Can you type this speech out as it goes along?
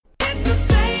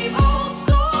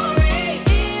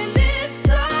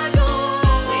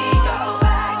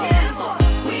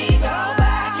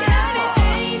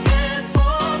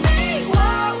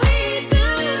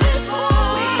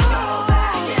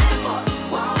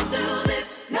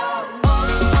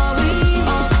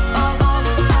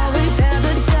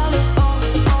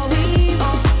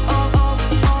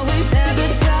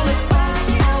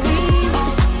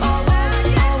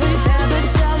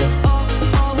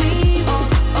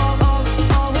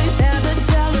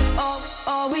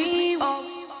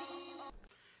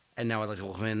And now I'd like to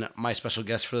welcome in my special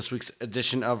guest for this week's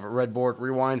edition of Redboard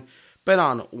Rewind. Been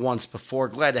on once before.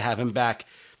 Glad to have him back.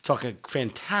 Talking a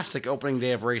fantastic opening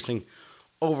day of racing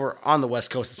over on the west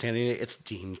coast of Santa Anita. It's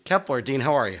Dean Kepler. Dean,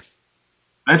 how are you?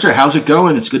 Spencer, how's it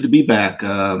going? It's good to be back.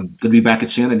 Good to be back at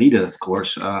Santa Anita, of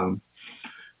course.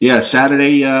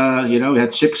 Saturday, we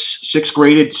had six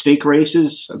graded stake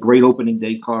races, a great opening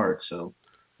day card. So,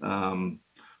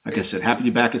 like I said, happy to be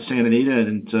back at Santa Anita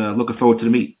and looking forward to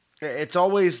the meet. It's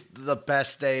always the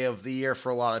best day of the year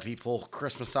for a lot of people.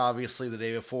 Christmas, obviously, the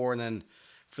day before, and then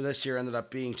for this year ended up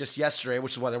being just yesterday,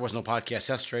 which is why there was no podcast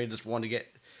yesterday. Just wanted to get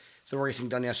the racing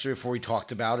done yesterday before we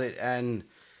talked about it. And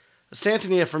Santa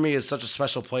Anita for me is such a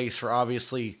special place for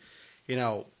obviously,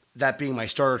 that being my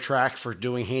starter track for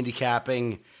doing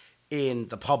handicapping in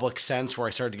the public sense where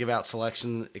I started to give out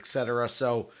selection, etc.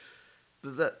 So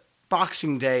the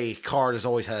Boxing Day card has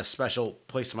always had a special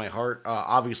place in my heart.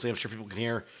 Obviously, I'm sure people can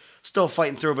hear. Still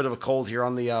fighting through a bit of a cold here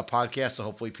on the podcast, so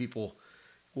hopefully people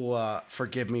will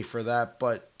forgive me for that.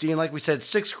 But, Dean, like we said,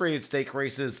 6 graded stake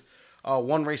races.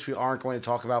 One race we aren't going to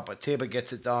talk about, but Taiba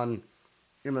gets it done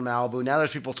in the Malibu. Now there's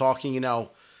people talking,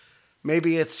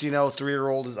 maybe it's,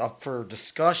 3-year-old is up for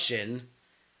discussion.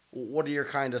 What are your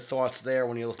kind of thoughts there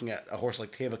when you're looking at a horse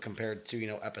like Taiba compared to,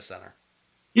 Epicenter?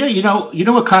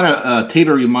 Yeah, what kind of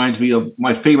Taiba reminds me of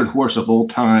my favorite horse of all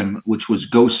time, which was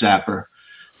Ghost Sapper.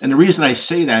 And the reason I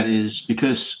say that is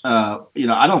because, I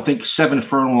don't think 7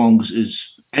 furlongs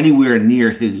is anywhere near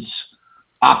his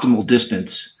optimal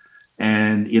distance.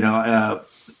 And,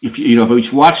 if you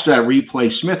watch that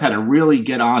replay, Smith had to really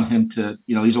get on him to,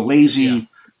 he's a lazy,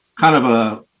 kind of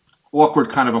a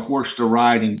awkward kind of a horse to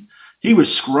ride. And he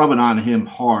was scrubbing on him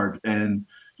hard. And,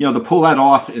 to pull that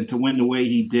off and to win the way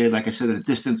he did, like I said, at a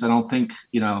distance, I don't think,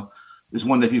 is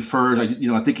one that he prefers.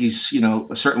 I think he's,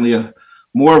 certainly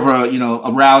more of a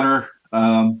router,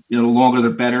 the longer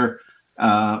the better.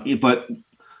 But,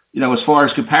 as far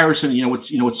as comparison,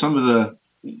 with some of the,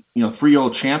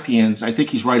 3-year-old champions, I think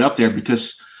he's right up there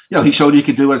because, he showed he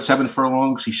could do it at 7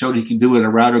 furlongs. He showed he could do it at a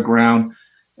router ground.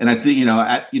 And I think,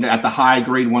 at the high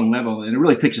grade 1 level, and it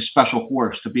really takes a special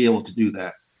horse to be able to do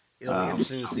that. It'll be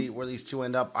interesting to see where these two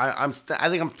end up. I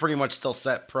think I'm pretty much still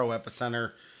set pro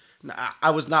Epicenter.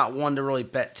 I was not one to really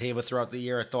bet Taiba throughout the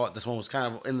year. I thought this one was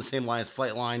kind of in the same line as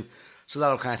Flightline. So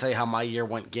that'll kind of tell you how my year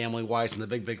went gambling-wise in the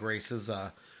big races.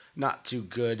 Not too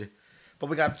good.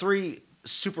 But we got 3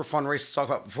 super fun races to talk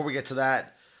about before we get to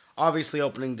that. Obviously,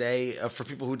 opening day. For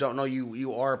people who don't know,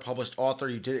 you are a published author.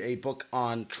 You did a book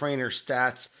on trainer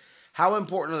stats. How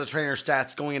important are the trainer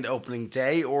stats going into opening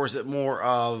day? Or is it more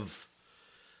of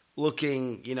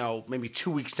looking, maybe 2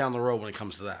 weeks down the road when it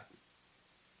comes to that?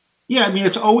 Yeah, I mean,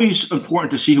 it's always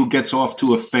important to see who gets off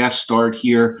to a fast start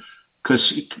here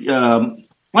because,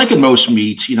 like in most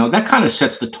meets, that kind of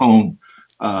sets the tone,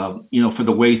 for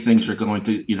the way things are going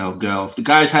to, go. If the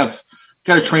guys have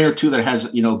got a trainer or two that has,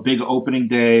 big opening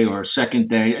day or second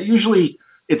day, usually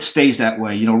it stays that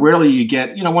way. Rarely you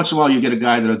get, once in a while you get a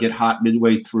guy that'll get hot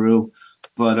midway through.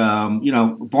 But,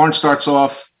 Barn starts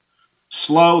off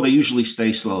slow, they usually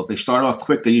stay slow. If they start off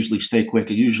quick, they usually stay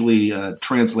quick. It usually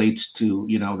translates to,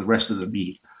 the rest of the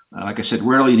meet. Like I said,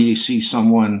 rarely do you see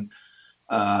someone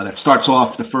that starts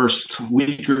off the first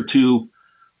week or two,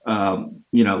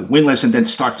 winless and then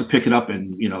starts to pick it up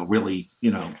and, really,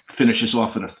 finishes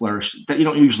off in a flourish. That you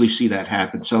don't usually see that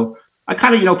happen. So I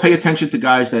kind of, pay attention to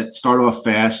guys that start off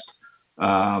fast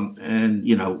and,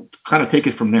 kind of take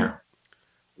it from there.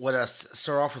 Let us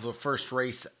start off with the first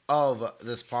race of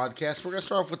this podcast. We're going to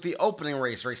start off with the opening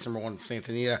race. Race number 1 for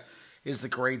Santa Anita is the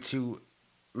Grade 2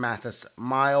 Mathis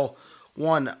Mile.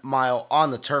 1 mile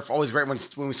on the turf. Always great when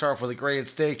we start off with a graded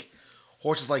stake.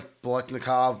 Horses like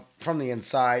Bleknikov from the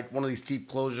inside. One of these deep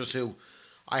closers who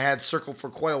I had circled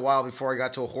for quite a while before I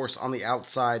got to a horse on the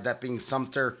outside. That being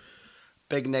Sumter.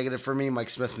 Big negative for me. Mike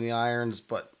Smith in the irons.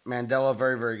 But Mandela,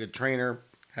 very, very good trainer.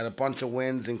 Had a bunch of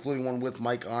wins, including one with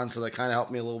Mike on, so that kind of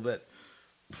helped me a little bit.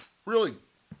 Really,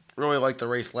 really liked the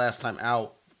race last time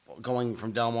out, going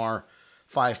from Del Mar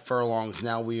 5 furlongs.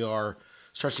 Now we are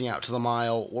stretching out to the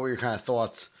mile. What were your kind of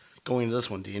thoughts going into this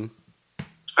one, Dean?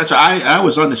 I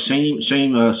was on the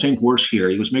same horse here.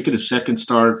 He was making a second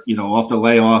start, off the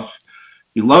layoff.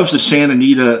 He loves the Santa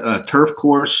Anita turf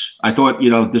course. I thought,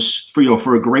 this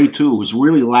for a grade 2 was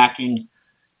really lacking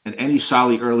and any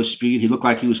solid early speed. He looked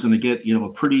like he was going to get, a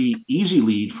pretty easy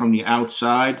lead from the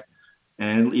outside.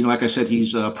 And, like I said,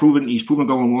 he's proven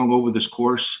going long over this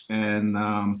course. And,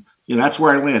 that's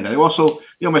where I landed. I also,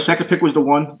 my second pick was the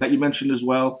one that you mentioned as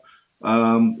well.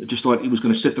 I just thought he was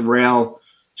going to sit the rail,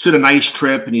 sit a nice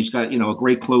trip, and he's got, a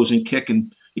great closing kick.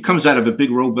 And, he comes out of a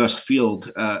big, robust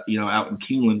field, out in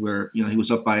Keeneland where, he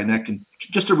was up by a neck and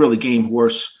just a really game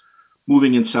horse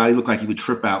moving inside. He looked like he would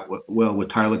trip out well with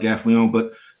Tyler Gaffalione,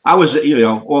 but I was,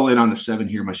 all in on the 7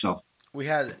 here myself. We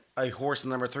had a horse in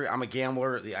number 3. I'm a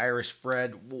Gambler, the Irish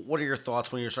Spread. What are your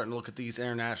thoughts when you're starting to look at these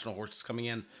international horses coming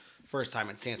in first time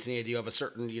at Santini? Do you have a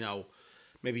certain,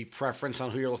 maybe preference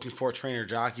on who you're looking for, trainer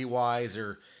jockey wise,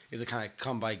 or is it kind of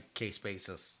come by case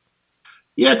basis?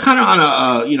 Yeah, kind of on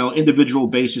a individual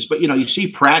basis, but you see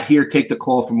Pratt here take the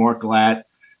call from Mark Glatt.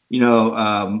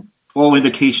 All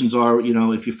indications are,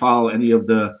 if you follow any of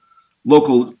the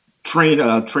local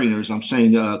trainers, I'm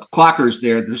saying clockers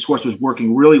there, this horse was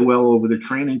working really well over the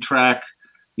training track.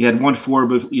 He had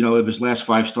 1-4 of his last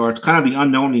 5 starts. Kind of the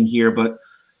unknown in here, but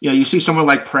you see someone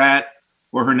like Pratt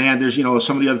or Hernandez,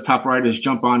 some of the other top riders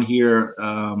jump on here.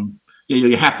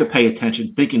 You have to pay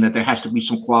attention, thinking that there has to be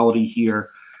some quality here,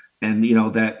 and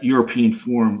that European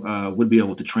form would be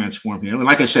able to transform here. And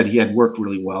like I said, he had worked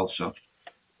really well. So,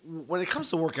 when it comes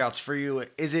to workouts for you,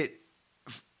 is it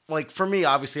like for me?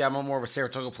 Obviously, I'm more of a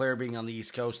Saratoga player, being on the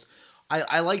East Coast.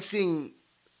 I like seeing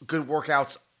good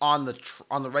workouts on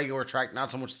the regular track,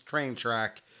 not so much the training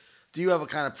track. Do you have a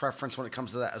kind of preference when it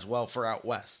comes to that as well for out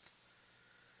west?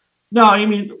 No, I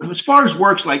mean, as far as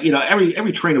works, like,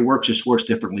 every trainer works his horse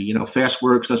differently. Fast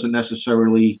works doesn't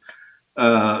necessarily,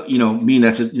 mean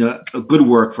that's a good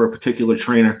work for a particular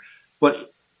trainer.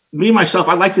 But me, myself,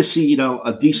 I like to see,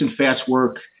 a decent fast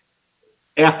work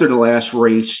after the last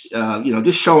race,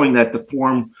 just showing that the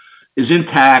form is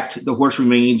intact. The horse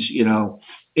remains,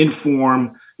 in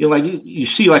form. Like you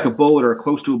see like a bullet or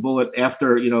close to a bullet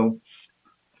after,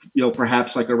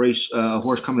 perhaps like a race, a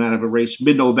horse coming out of a race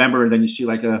mid-November, and then you see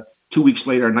like 2 weeks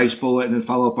later, a nice bullet, and then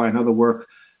follow up by another work.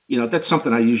 That's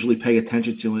something I usually pay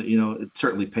attention to. It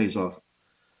certainly pays off.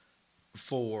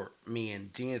 For me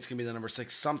and Dean, it's going to be the number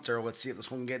 6, Sumter. Let's see if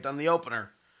this one can get done the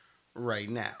opener right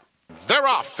now. They're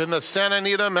off in the Santa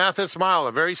Anita Mathis Mile.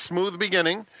 A very smooth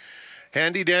beginning.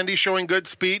 Handy Dandy showing good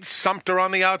speed. Sumter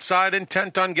on the outside,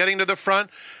 intent on getting to the front.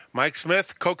 Mike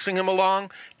Smith coaxing him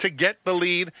along to get the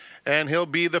lead, and he'll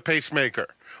be the pacemaker.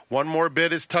 One More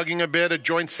Bid is tugging a bit, a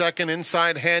joint second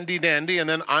inside Handy Dandy, and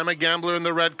then I'm a Gambler in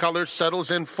the red colors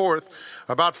settles in 4th,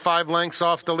 about 5 lengths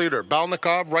off the leader.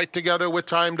 Balnikov right together with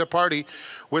Time to Party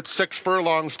with 6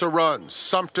 furlongs to run.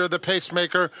 Sumter, the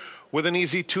pacemaker, with an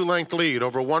easy 2-length lead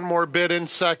over One More Bid in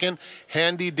 2nd,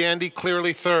 Handy Dandy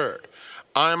clearly 3rd.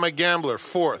 I'm a Gambler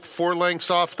 4th, 4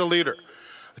 lengths off the leader.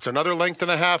 It's another length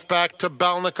and a half back to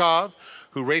Balnikov,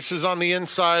 who races on the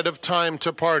inside of Time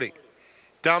to Party.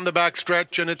 Down the back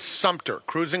stretch, and it's Sumter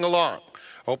cruising along.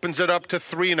 Opens it up to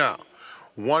 3 now.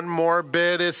 One More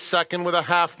Bid is 2nd with a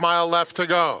half-mile left to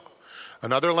go.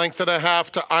 Another length and a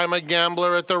half to I'm a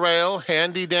Gambler at the rail.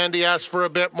 Handy Dandy asks for a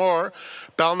bit more.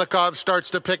 Balnikov starts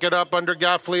to pick it up under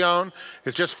Gaffalione.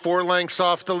 It's just 4 lengths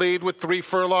off the lead with 3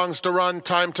 furlongs to run.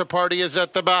 Time to Party is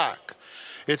at the back.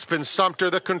 It's been Sumter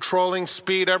the controlling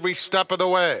speed every step of the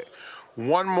way.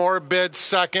 One More Bid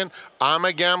 2nd. I'm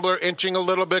a Gambler inching a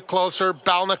little bit closer.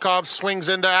 Balnikov swings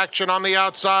into action on the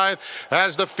outside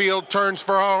as the field turns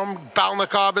for home.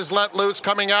 Balnikov is let loose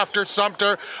coming after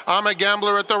Sumter. I'm a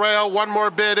Gambler at the rail. One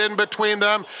More Bid in between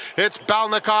them. It's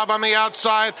Balnikov on the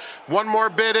outside. One More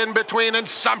Bid in between, and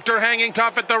Sumter hanging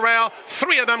tough at the rail.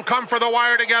 3 of them come for the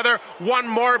wire together. One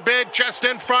More Bid just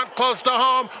in front, close to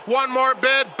home. One More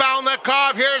Bid.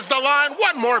 Balnikov, here's the line.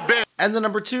 One More Bid. And the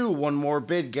number 2, One More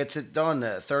Bid, gets it done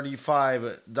at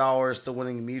 $35, the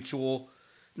winning mutual.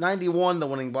 $91, the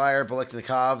winning buyer,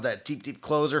 Balnikov, that deep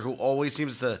closer who always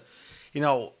seems to,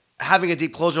 having a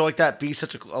deep closer like that be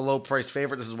such a low price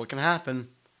favorite. This is what can happen.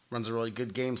 Runs a really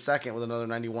good game 2nd with another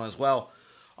 91 as well.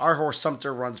 Our horse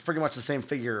Sumter runs pretty much the same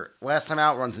figure. Last time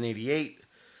out runs an 88.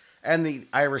 And the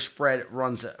Irish Spread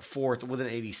runs 4th with an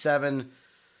 87.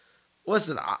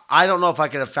 Listen, I don't know if I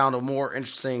could have found a more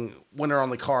interesting winner on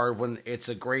the card when it's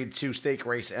a grade 2 stake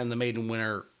race and the maiden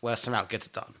winner last time out gets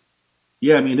it done.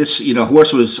 Yeah, I mean, this,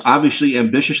 horse was obviously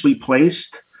ambitiously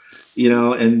placed,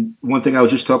 and one thing I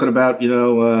was just talking about,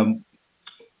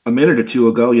 a minute or two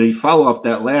ago, you follow up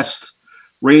that last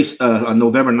race on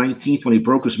November 19th when he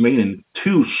broke his maiden,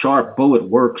 2 sharp bullet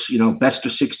works, best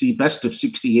of 60, best of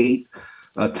 68,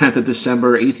 10th of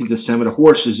December, 18th of December. The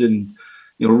horse is in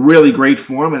really great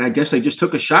form, and I guess they just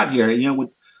took a shot here. What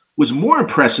was more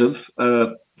impressive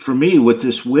for me with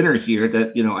this winner here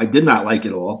that, I did not like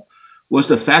at all was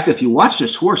the fact that if you watch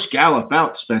this horse gallop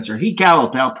out, Spencer, he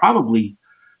galloped out probably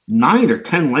 9 or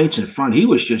 10 lengths in front. He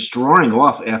was just drawing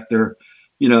off after,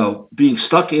 being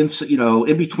stuck in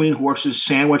between horses,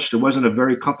 sandwiched. There wasn't a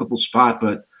very comfortable spot,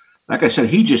 but like I said,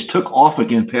 he just took off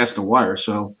again past the wire.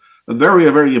 So a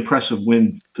very impressive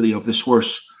win for this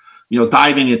horse.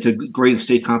 Diving into grade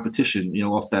state competition.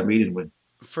 Off that maiden win.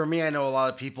 For me, I know a lot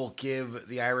of people give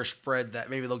the Irish bred that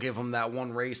maybe they'll give him that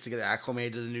one race to get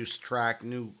acclimated to the new track,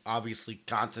 new obviously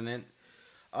continent.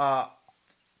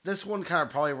 This one kind of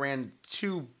probably ran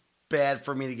too bad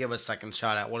for me to give a second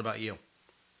shot at. What about you?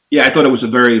 Yeah, I thought it was a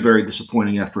very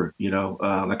disappointing effort.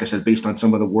 Like I said, based on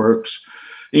some of the works,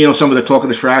 some of the talk of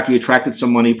the track, he attracted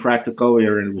some money practical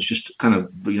here, and it was just kind of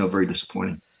very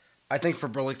disappointing. I think for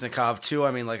Biletnikoff too.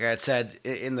 I mean, like I had said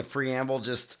in the preamble,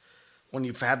 just when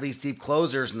you have these deep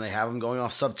closers and they have them going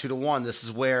off sub 2-1, this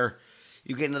is where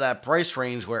you get into that price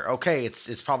range where okay,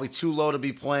 it's probably too low to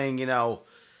be playing,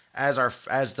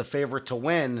 as the favorite to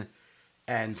win,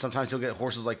 and sometimes you'll get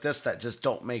horses like this that just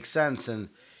don't make sense. And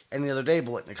any other day,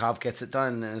 Biletnikoff gets it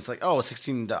done, and it's like, oh, a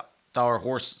 $16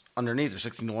 horse underneath or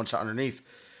 16-1 shot underneath.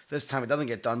 This time it doesn't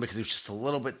get done because he was just a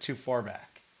little bit too far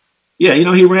back. Yeah,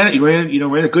 he ran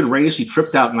a good race. He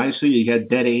tripped out nicely. He had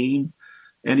dead aim,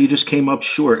 and he just came up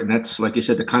short. And that's, like you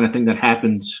said, the kind of thing that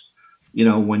happens,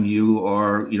 when you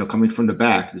are, coming from the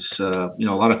back. It's, a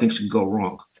lot of things can go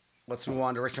wrong. Let's move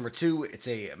on to race number 2. It's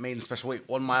a maiden special weight,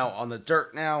 1 mile on the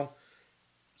dirt now.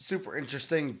 Super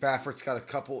interesting. Baffert's got a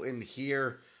couple in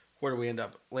here. Where do we end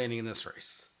up landing in this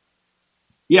race?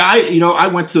 Yeah, I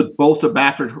went to both the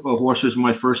Baffert horses,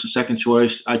 my first and second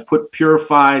choice. I put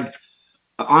Purified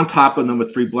on top of number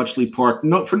 3, Bletchley Park,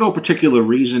 for no particular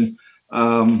reason.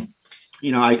 I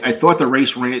thought the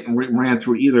race ran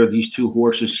through either of these two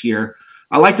horses here.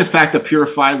 I like the fact that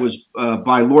Purified was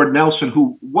by Lord Nelson,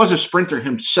 who was a sprinter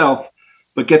himself,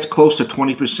 but gets close to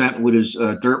 20% with his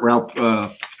dirt route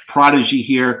prodigy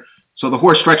here. So the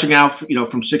horse stretching out, from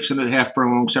 6.5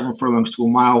 furlongs, 7 furlongs to a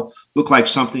mile, looked like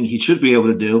something he should be able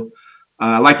to do.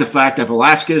 I like the fact that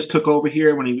Velasquez took over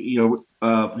here when he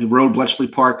rode Bletchley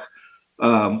Park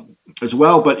as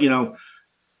well. But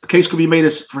a case could be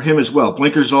made for him as well.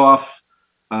 Blinkers off,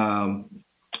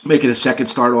 making a second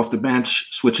start off the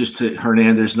bench, switches to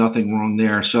Hernandez, nothing wrong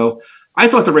there. So I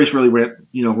thought the race really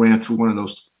ran through one of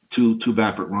those two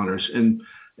Baffert runners, and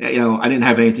I didn't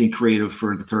have anything creative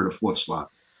for the third or fourth slot.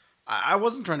 I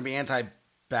wasn't trying to be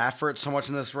anti-Baffert so much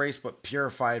in this race, but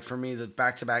Purified for me, the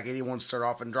back-to-back 81 start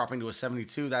off and dropping to a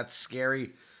 72, that's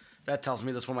scary. That tells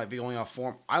me this one might be going off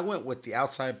form. I went with the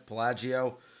outside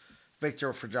Pelagio,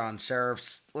 Victor for John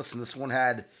Sheriffs. Listen, this one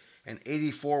had an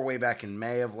 84 way back in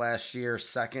May of last year,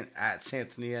 second at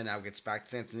Santania, now gets back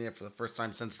to Santania for the first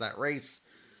time since that race.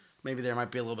 Maybe there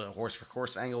might be a little bit of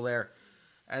horse-for-course angle there.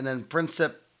 And then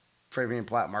Princip, Fabian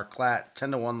Platt, Mark Klatt,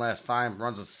 10-1 last time,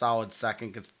 runs a solid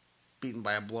second, gets beaten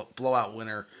by a blowout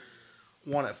winner,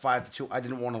 won at 5-2. I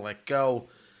didn't want to let go.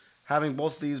 Having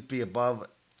both of these be above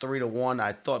 3-1,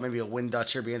 I thought maybe a win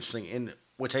Dutch here would be interesting,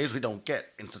 which I usually don't get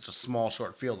in such a small,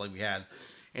 short field like we had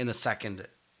in the second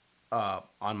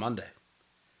on Monday.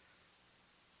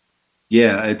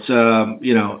 Yeah, it's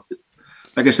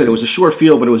like I said, it was a short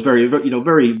field, but it was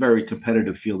very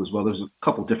competitive field as well. There's a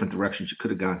couple different directions you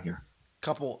could have gone here.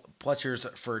 Couple Pletchers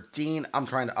for Dean. I'm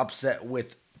trying to upset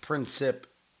with Princip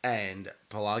and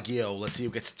Pelagio. Let's see who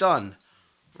gets done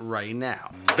right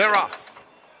now. They're off.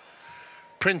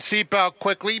 Principe out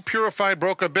quickly. Purified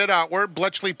broke a bit outward.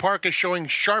 Bletchley Park is showing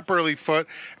sharp early foot,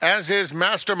 as is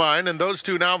Mastermind, and those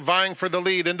two now vying for the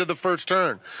lead into the first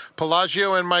turn.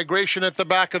 Pelagio and Migration at the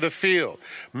back of the field.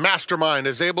 Mastermind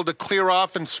is able to clear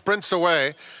off and sprints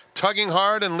away, tugging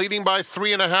hard and leading by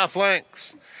 3.5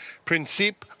 lengths.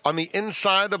 Principe on the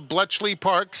inside of Bletchley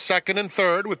Park, second and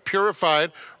third, with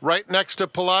Purified right next to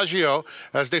Pelagio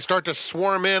as they start to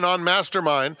swarm in on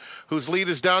Mastermind, whose lead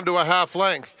is down to a half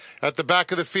length. At the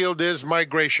back of the field is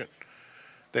Migration.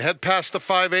 They head past the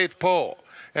 5/8 pole,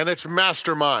 and it's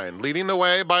Mastermind leading the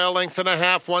way by 1.5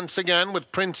 lengths once again,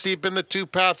 with Principe in the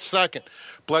two-path second.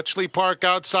 Bletchley Park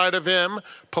outside of him.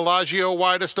 Pelagio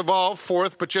widest of all,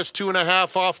 fourth, but just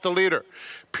 2.5 off the leader.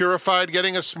 Purified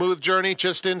getting a smooth journey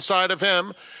just inside of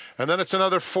him. And then it's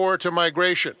another 4 to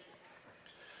Migration.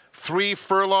 3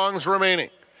 furlongs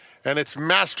remaining. And it's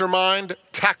Mastermind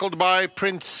tackled by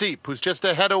Principe, who's just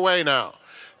a head away now.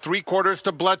 3/4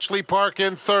 to Bletchley Park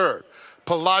in third.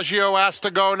 Pelagio has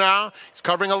to go now. He's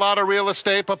covering a lot of real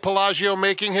estate, but Pelagio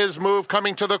making his move,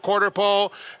 coming to the quarter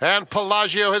pole, and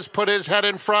Pelagio has put his head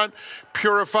in front.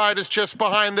 Purified is just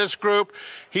behind this group.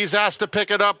 He's asked to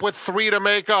pick it up with 3 to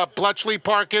make up. Bletchley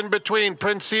Park in between.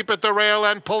 Principe at the rail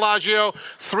and Pelagio.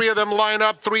 3 of them line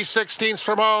up, 3/16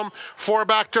 from home. 4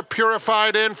 back to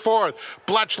Purified in 4th.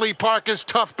 Bletchley Park is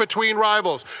tough between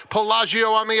rivals.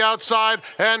 Pelagio on the outside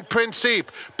and Principe.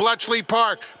 Bletchley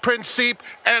Park, Principe,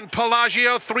 and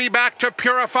Pelagio. 3 back to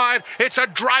Purified. It's a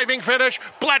driving finish.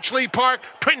 Bletchley Park,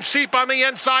 Principe on the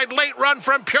inside. Late run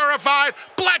from Purified.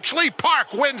 Bletchley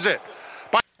Park wins it.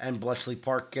 And Bletchley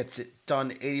Park gets it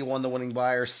done. 81 the winning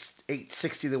buyer,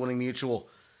 860 the winning mutual.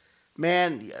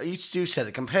 Man, you said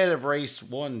a competitive race.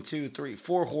 1, 2, 3,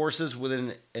 4 horses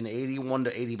within an 81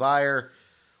 to 80 buyer.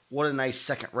 What a nice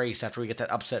second race after we get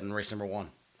that upset in race number 1.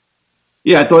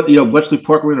 Yeah, I thought, Bletchley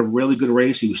Park ran a really good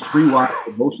race. He was 3 wide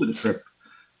for most of the trip.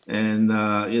 And,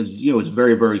 it's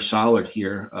very, very solid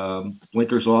here.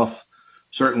 Blinkers off.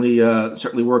 Certainly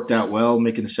worked out well,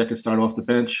 making the second start off the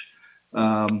bench.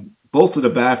 Both of the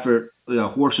Baffert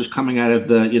horses coming out of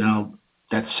the,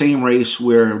 that same race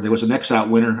where there was an X-out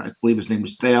winner. I believe his name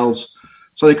was Thales.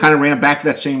 So they kind of ran back to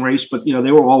that same race, but,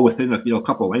 they were all within a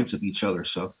couple of lengths of each other.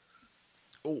 So,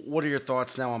 what are your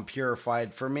thoughts now on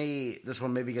Purified? For me, this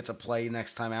one maybe gets a play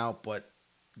next time out, but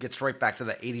gets right back to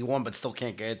the 81, but still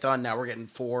can't get it done. Now we're getting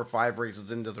 4 or 5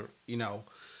 races into the,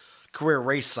 career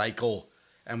race cycle,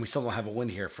 and we still don't have a win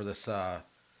here for this son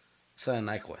of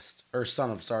Nyquist, or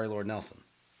son of, Lord Nelson.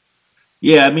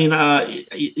 Yeah, I mean,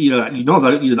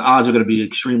 the odds are going to be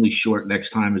extremely short next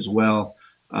time as well.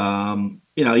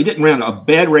 He didn't run a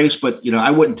bad race, but,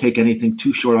 I wouldn't take anything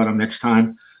too short on him next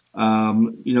time.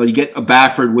 You get a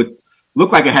Baffert with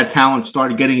looked like it had talent,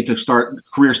 started getting it to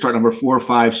career start number 4,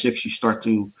 5, 6. You start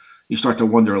to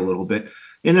wonder a little bit.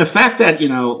 And the fact that,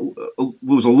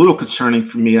 was a little concerning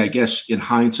for me, I guess, in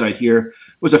hindsight here,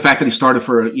 was the fact that he started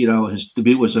for, his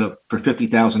debut was for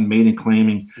 50,000 maiden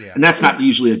claiming. Yeah. And that's not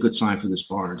usually a good sign for this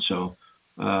barn. So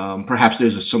perhaps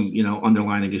there's some,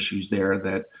 underlying issues there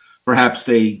that perhaps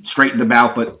they straightened them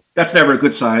out, but that's never a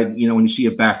good sign, when you see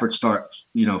a Baffert start,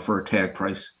 for a tag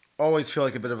price. Always feel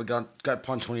like a bit of a gut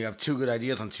punch when you have 2 good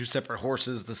ideas on 2 separate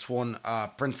horses. This one,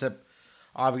 Principe,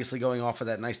 obviously going off of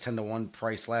that nice 10-1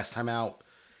 price last time out.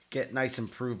 Get nice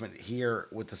improvement here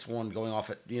with this one going off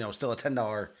at, still a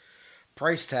 $10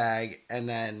 price tag. And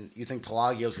then you think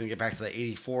Pelagio's going to get back to the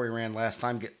 84 he ran last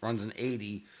time, runs an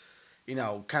 80.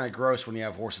 Kind of gross when you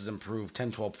have horses improve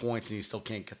 10, 12 points and you still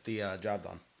can't get the job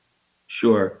done.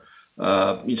 Sure.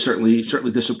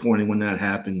 Certainly disappointing when that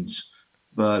happens.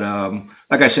 But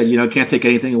like I said, can't take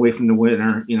anything away from the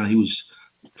winner. He was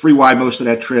 3 wide most of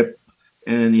that trip.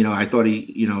 And, I thought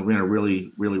he, ran a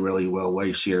really, really, really well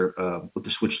race here with the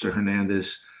switch to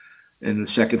Hernandez and the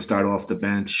second start off the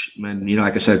bench. And,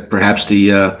 like I said, perhaps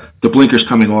the blinkers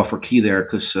coming off were key there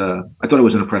because I thought it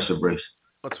was an impressive race.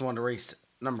 Let's move on to race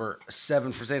number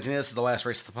 7 for Santini. This is the last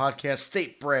race of the podcast.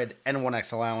 State bred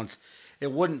N1X allowance.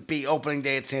 It wouldn't be opening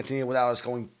day at Santini without us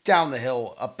going down the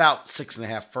hill about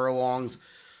 6.5 furlongs.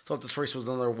 Thought this race was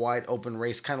another wide open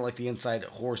race, kind of like the inside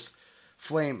horse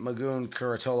Flame, Magoon,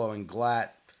 Curatolo, and Glatt.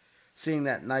 Seeing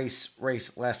that nice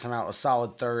race last time out, a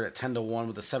solid third at 10-1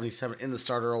 with a 77 in the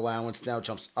starter allowance. Now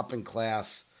jumps up in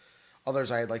class.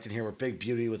 Others I had liked in here were Big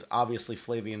Beauty with obviously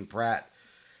Flavian Pratt.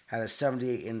 Had a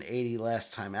 78 and 80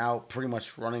 last time out. Pretty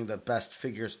much running the best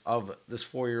figures of this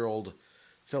 4-year-old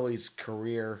filly's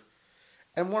career.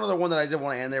 And one other one that I did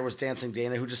want to end there was Dancing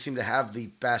Dana, who just seemed to have the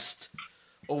best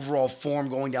overall form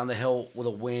going down the hill with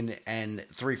a win and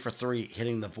 3 for 3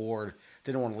 hitting the board.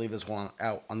 Didn't want to leave this one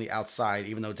out on the outside,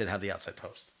 even though it did have the outside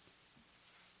post.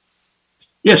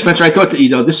 Yeah, Spencer, I thought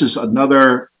that, this is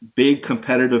another big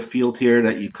competitive field here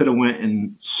that you could have went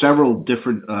in several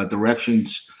different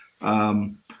directions.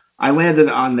 I landed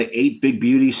on the 8 Big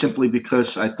Beauty simply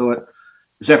because I thought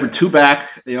Zephyr 2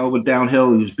 back, went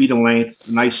downhill. He was beat a length,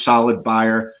 nice solid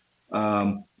buyer.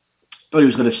 Thought he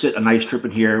was going to sit a nice trip in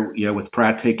here, with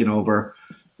Pratt taking over.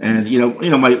 And,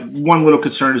 my one little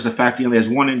concern is the fact he only has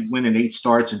 1 win in 8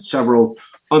 starts and several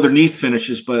underneath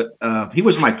finishes, but he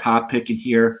was my top pick in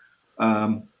here.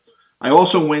 I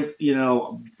also went,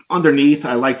 underneath.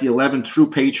 I like the 11 True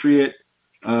Patriot,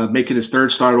 making his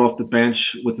 3rd start off the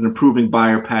bench with an improving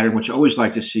buyer pattern, which I always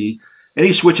like to see. And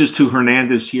he switches to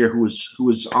Hernandez here, who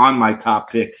was on my top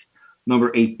pick,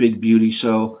 number 8 Big Beauty.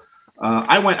 So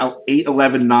I went 8,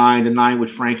 11, 9, and 9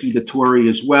 with Frankie Dettori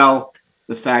as well.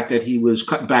 The fact that he was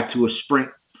cutting back to a sprint,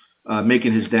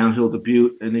 making his downhill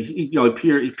debut, and he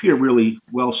appeared really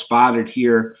well spotted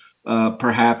here,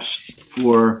 perhaps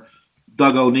for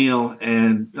Doug O'Neill.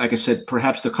 And like I said,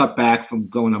 perhaps the cut back from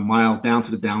going a mile down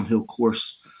to the downhill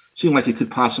course seemed like it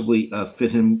could possibly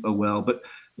fit him well. But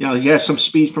He has some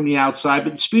speed from the outside,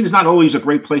 but speed is not always a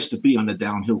great place to be on the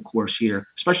downhill course here,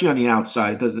 especially on the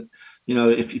outside. It doesn't,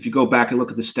 if you go back and look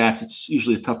at the stats, it's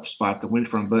usually a tough spot to win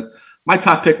from. But my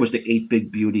top pick was the 8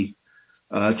 Big Beauty,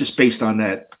 just based on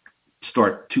that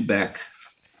start 2 back.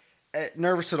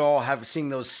 Nervous at all seeing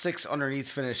those 6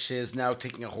 underneath finishes, now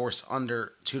taking a horse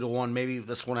under 2-1. Maybe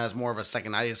this one has more of a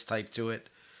second-itis type to it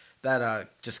that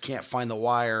just can't find the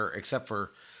wire except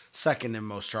for second in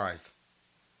most tries.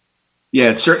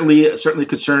 Yeah, it's certainly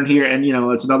concerned here, and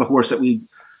it's another horse that we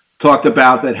talked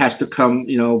about that has to come,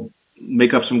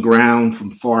 make up some ground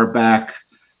from far back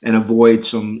and avoid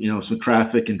some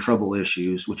traffic and trouble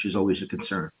issues, which is always a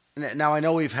concern. Now, I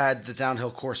know we've had the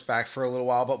downhill course back for a little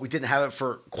while, but we didn't have it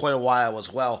for quite a while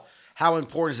as well. How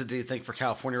important is it, do you think, for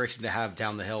California racing to have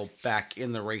down the hill back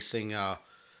in the racing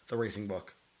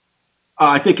book?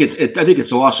 I think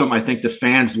it's awesome. I think the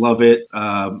fans love it.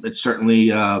 It's certainly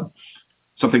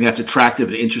something that's attractive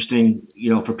and interesting,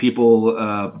 for people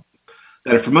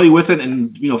that are familiar with it,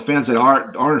 and fans that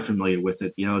aren't familiar with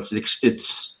it.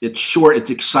 It's short, it's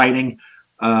exciting.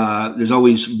 There's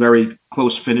always very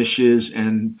close finishes,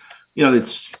 and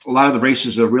it's a lot of the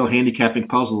races are real handicapping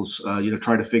puzzles.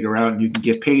 Try to figure out, and you can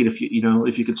get paid if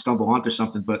you could stumble onto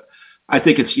something. But I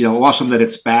think it's awesome that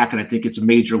it's back, and I think it's a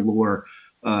major lure.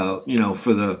 For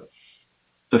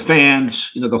the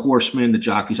fans, the horsemen, the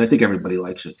jockeys. I think everybody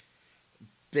likes it.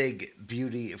 Big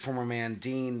Beauty, former man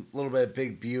Dean, a little bit of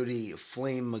Big Beauty,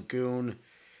 Flame Lagoon,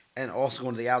 and also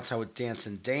going to the outside with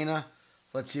Dancing Dana.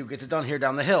 Let's see who gets it done here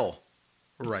down the hill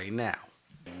right now.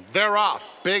 They're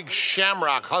off. Big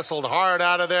Shamrock hustled hard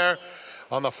out of there.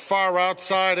 On the far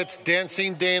outside, it's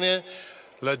Dancing Dana.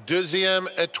 La Deuxième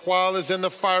Étoile is in the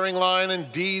firing line,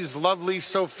 and D's Lovely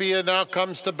Sophia now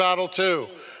comes to battle too.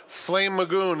 Flame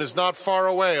Lagoon is not far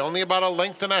away, only about a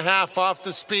length and a half off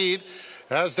the speed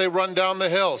as they run down the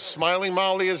hill. Smiling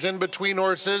Molly is in between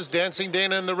horses. Dancing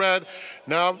Dana in the red.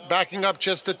 Now backing up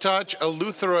just a touch.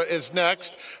 Eleuthera is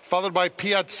next, followed by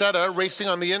Piazzetta racing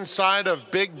on the inside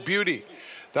of Big Beauty.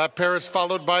 That pair is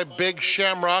followed by Big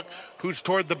Shamrock, who's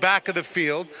toward the back of the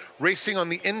field, racing on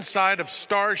the inside of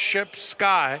Starship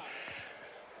Sky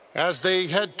as they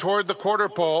head toward the quarter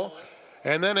pole.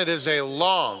 And then it is a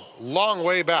long, long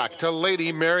way back to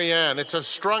Lady Marianne. It's a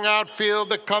strung out field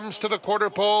that comes to the quarter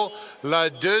pole. La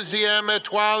Deuxième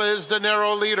Étoile is the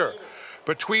narrow leader.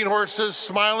 Between horses,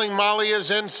 Smiling Molly is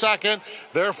in second.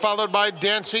 They're followed by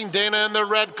Dancing Dana in the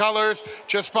red colors.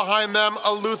 Just behind them,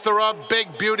 Eleuthera.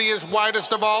 Big Beauty is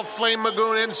widest of all. Flame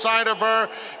Lagoon inside of her.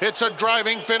 It's a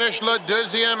driving finish. La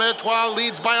Deuxième Étoile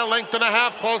leads by a length and a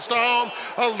half close to home.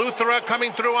 Eleuthera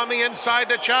coming through on the inside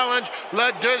to challenge.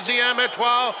 La Deuxième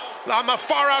Étoile on the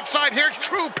far outside. Here's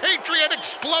True Patriot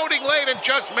exploding late and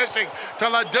just missing to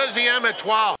La Deuxième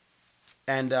Étoile.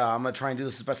 And I'm going to try and do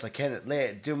this as best I can.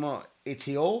 Le Duma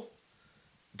Etiole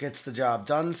gets the job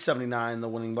done. $79 the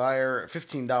winning buyer,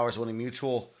 $15 winning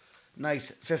mutual.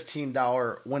 Nice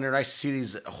 $15 winner. Nice to see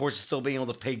these horses still being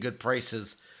able to pay good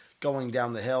prices going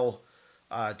down the hill.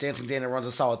 Dancing Dana runs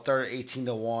a solid third at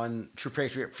 18-1. True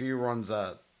Patriot for you runs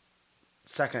a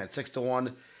second at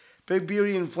 6-1. Big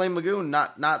Beauty and Flame Lagoon,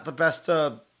 not the best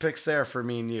picks there for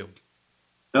me and you.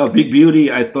 No, Big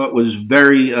Beauty I thought was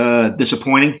very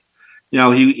disappointing.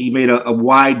 He made a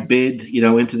wide bid,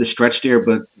 into the stretch there,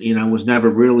 but, was never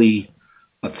really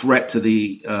a threat to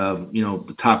the,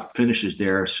 the top finishes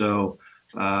there. So,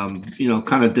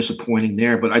 kind of disappointing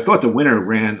there. But I thought the winner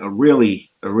ran a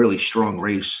really strong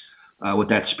race with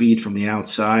that speed from the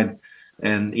outside.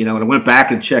 And, when I went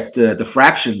back and checked the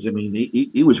fractions, I mean,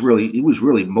 he was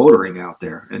really motoring out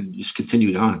there and just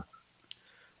continued on.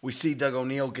 We see Doug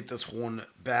O'Neill get this one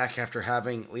back after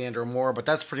having Leandro Moore, but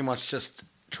that's pretty much just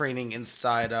training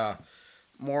inside.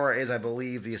 Moore is, I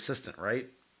believe, the assistant, right?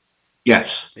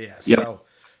 Yes. Yeah. Yep. So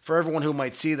for everyone who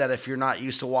might see that, if you're not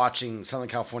used to watching Southern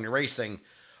California racing,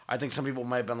 I think some people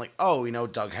might have been like, oh,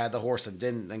 Doug had the horse and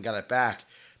didn't and got it back.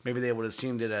 Maybe they would have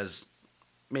seen it as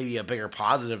maybe a bigger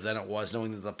positive than it was,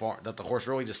 knowing that the horse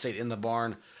really just stayed in the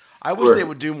barn. I wish they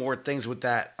would do more things with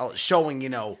that, showing,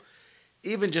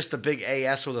 even just a big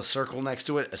AS with a circle next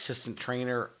to it, assistant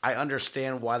trainer. I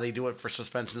understand why they do it for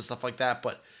suspension and stuff like that,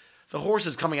 but the horse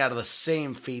is coming out of the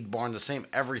same feed barn, the same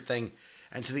everything,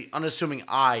 and to the unassuming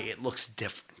eye, it looks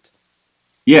different.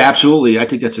 Yeah, absolutely. I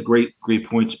think that's a great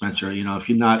point, Spencer. If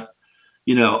you're not,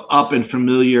 up and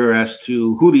familiar as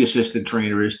to who the assistant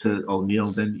trainer is to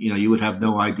O'Neill, then, you would have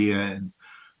no idea and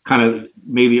kind of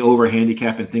maybe over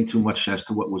handicap and think too much as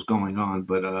to what was going on.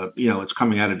 But, it's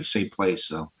coming out of the same place,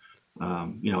 so.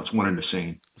 It's one and the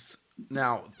same.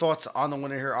 Now, thoughts on the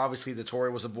winner here? Obviously, the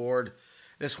Tory was aboard.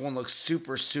 This one looks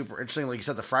super, super interesting. Like you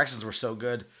said, the fractions were so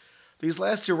good. These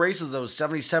last two races, those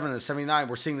 77 and 79,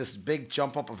 we're seeing this big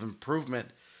jump up of improvement.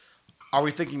 Are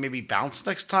we thinking maybe bounce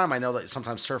next time? I know that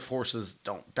sometimes turf horses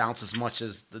don't bounce as much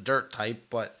as the dirt type,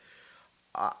 but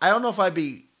I don't know if I'd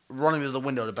be running to the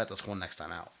window to bet this one next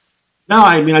time out. No,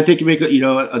 I mean, I think you make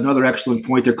another excellent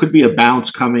point. There could be a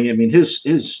bounce coming. I mean,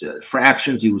 his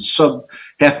fractions, he was sub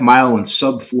half mile and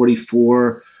sub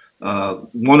 44,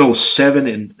 107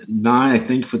 and 9, I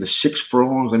think, for the 6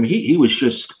 furlongs. I mean, he was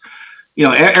just,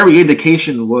 every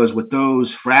indication was with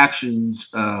those fractions,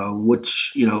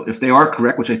 which, if they are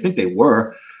correct, which I think they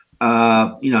were,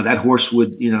 that horse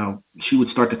would, she would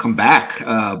start to come back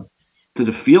to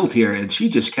the field here, and she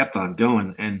just kept on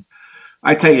going. And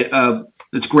I tell you,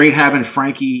 it's great having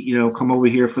Frankie, come over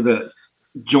here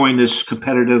join this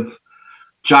competitive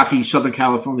Southern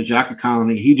California jockey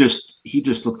colony. He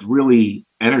just looked really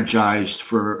energized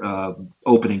for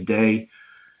opening day.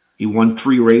 He won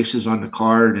 3 races on the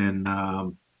card, and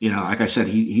like I said,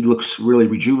 he looks really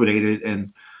rejuvenated,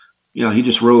 and he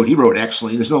rode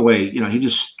excellently. There's no way, he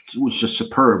was just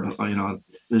superb.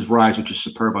 His rise was just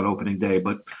superb on opening day.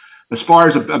 But as far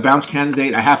as a bounce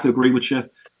candidate, I have to agree with you.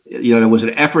 There was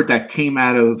an effort that came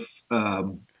out of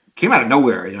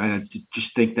nowhere. I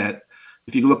just think that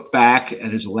if you look back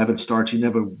at his 11 starts, he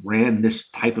never ran this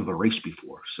type of a race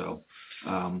before. So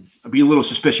I'd be a little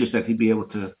suspicious that he'd be able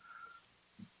to,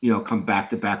 come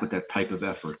back to back with that type of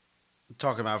effort.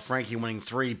 Talking about Frankie winning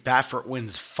 3, Baffert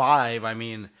wins 5. I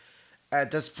mean,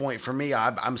 at this point, for me,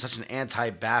 I'm such an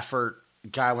anti-Baffert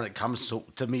guy when it comes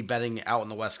to me betting out on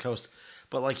the West Coast.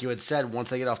 But like you had said, once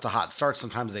they get off the hot start,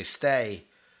 sometimes they stay.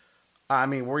 I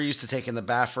mean, we're used to taking the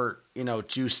Baffert,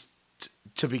 juice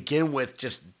to begin with,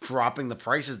 just dropping the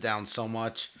prices down so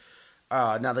much.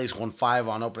 Now they just won 5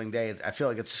 on opening day. I feel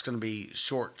like it's just going to be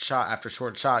short shot after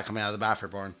short shot coming out of the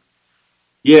Baffert barn.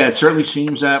 Yeah, it certainly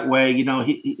seems that way.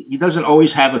 He doesn't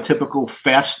always have a typical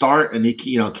fast start, and he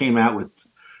came out with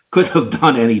couldn't have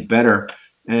done any better.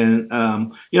 And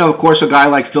of course, a guy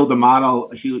like Phil D'Amato,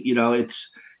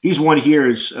 he's one here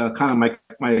is kind of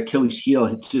my Achilles heel.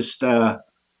 It's just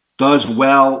does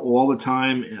well all the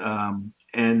time.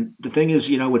 And the thing is,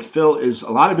 with Phil is a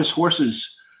lot of his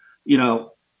horses,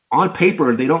 on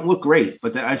paper they don't look great,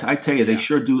 but I tell you, they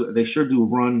sure do. They sure do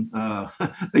run.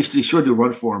 They sure do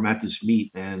run for him at this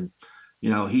meet. And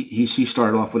he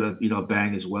started off with a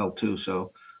bang as well too.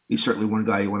 So he's certainly one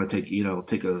guy you want to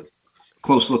take a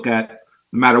close look at.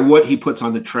 No matter what he puts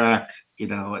on the track, you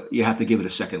have to give it a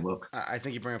second look. I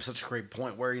think you bring up such a great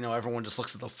point where, everyone just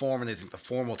looks at the form and they think the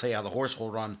form will tell you how the horse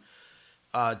will run.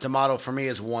 D'Amato, for me,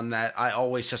 is one that I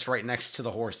always just right next to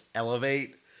the horse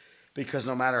elevate, because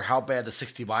no matter how bad the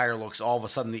 60 buyer looks, all of a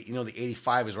sudden, the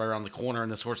 85 is right around the corner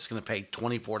and this horse is going to pay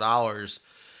 $24.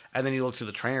 And then you look through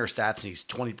the trainer stats and he's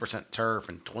 20% turf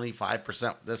and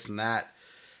 25% this and that.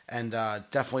 And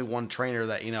definitely one trainer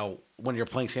that, when you're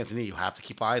playing Santini, you have to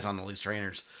keep eyes on all these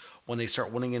trainers. When they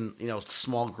start winning in,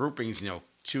 small groupings,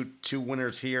 two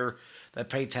winners here that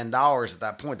pay $10, at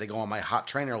that point, they go on my hot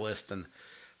trainer list. And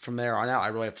from there on out, I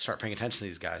really have to start paying attention to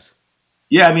these guys.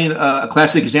 Yeah, I mean, a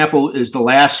classic example is the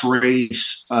last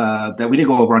race that we didn't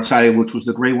go over on Saturday, which was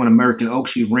the Grade 1 American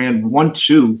Oaks. He ran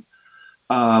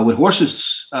 1-2 with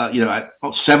horses, at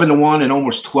 7-1 and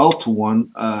almost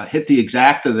 12-1, hit the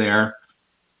exacta there.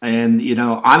 And,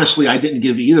 honestly, I didn't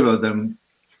give either of them,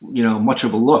 much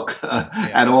of a look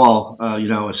at all,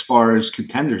 as far as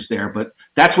contenders there. But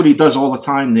that's what he does all the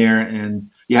time there. And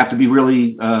you have to be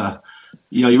really,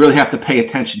 you really have to pay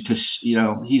attention because,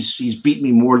 he's beat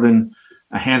me more than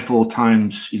a handful of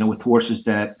times, with horses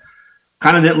that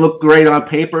kind of didn't look great on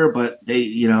paper, but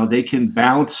they can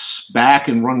bounce back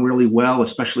and run really well,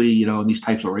 especially, in these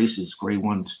types of races, Grade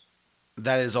 1s.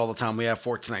 That is all the time we have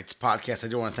for tonight's podcast. I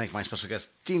do want to thank my special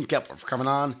guest, Dean Kepler, for coming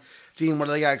on. Dean, what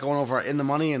do they got going over In the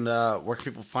Money, and where can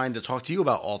people find to talk to you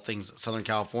about all things Southern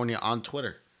California on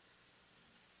Twitter?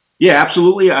 Yeah,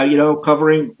 absolutely.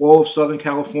 Covering all of Southern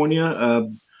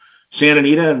California, Santa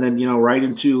Anita, and then, right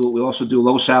into, we also do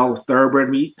Los Al Thoroughbred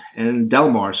Meet and Del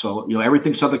Mar. So,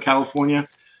 everything Southern California.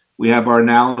 We have our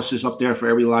analysis up there for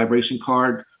every live racing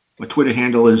card. My Twitter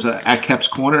handle is at Kep's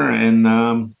Corner,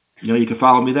 and, you can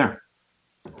follow me there.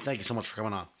 Thank you so much for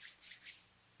coming on.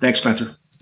 Thanks, Spencer.